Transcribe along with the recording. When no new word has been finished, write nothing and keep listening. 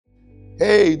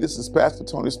Hey, this is Pastor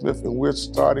Tony Smith, and we're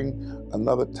starting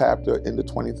another chapter in the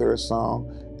 23rd Psalm.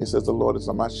 It says, the Lord is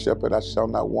my shepherd, I shall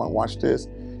not want. Watch this.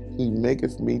 He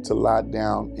maketh me to lie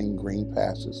down in green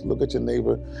pastures. Look at your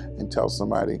neighbor and tell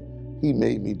somebody, he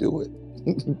made me do it.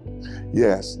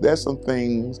 Yes, there's some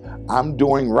things I'm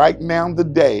doing right now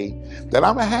today that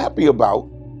I'm happy about,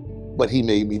 but he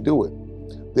made me do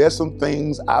it. There's some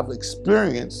things I've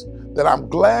experienced that I'm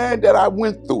glad that I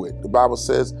went through it. The Bible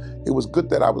says it was good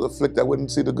that I was afflicted. I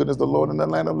wouldn't see the goodness of the Lord in the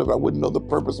land of living. I wouldn't know the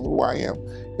purpose of who I am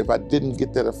if I didn't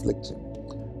get that affliction.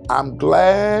 I'm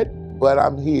glad, but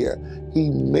I'm here. He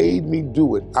made me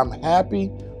do it. I'm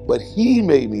happy, but he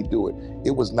made me do it.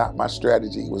 It was not my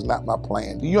strategy. It was not my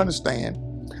plan. Do you understand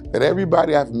that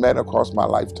everybody I've met across my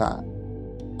lifetime,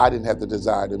 I didn't have the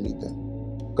desire to meet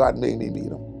them. God made me meet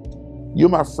them. You're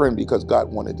my friend because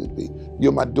God wanted it to be.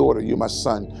 You're my daughter, you're my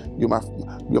son, you're my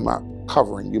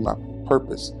covering, you're my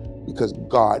purpose because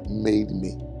God made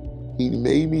me. He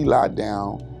made me lie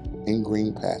down in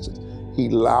green pastures. He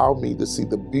allowed me to see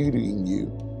the beauty in you.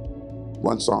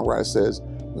 One songwriter says,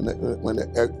 when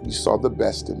you saw the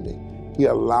best in me. He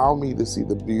allowed me to see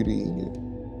the beauty in you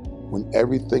when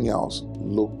everything else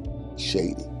looked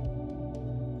shady.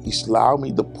 He allowed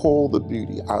me to pull the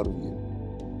beauty out of you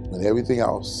when everything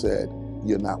else said,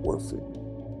 you're not worth it.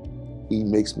 He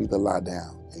makes me to lie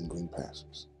down in green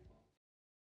pastures.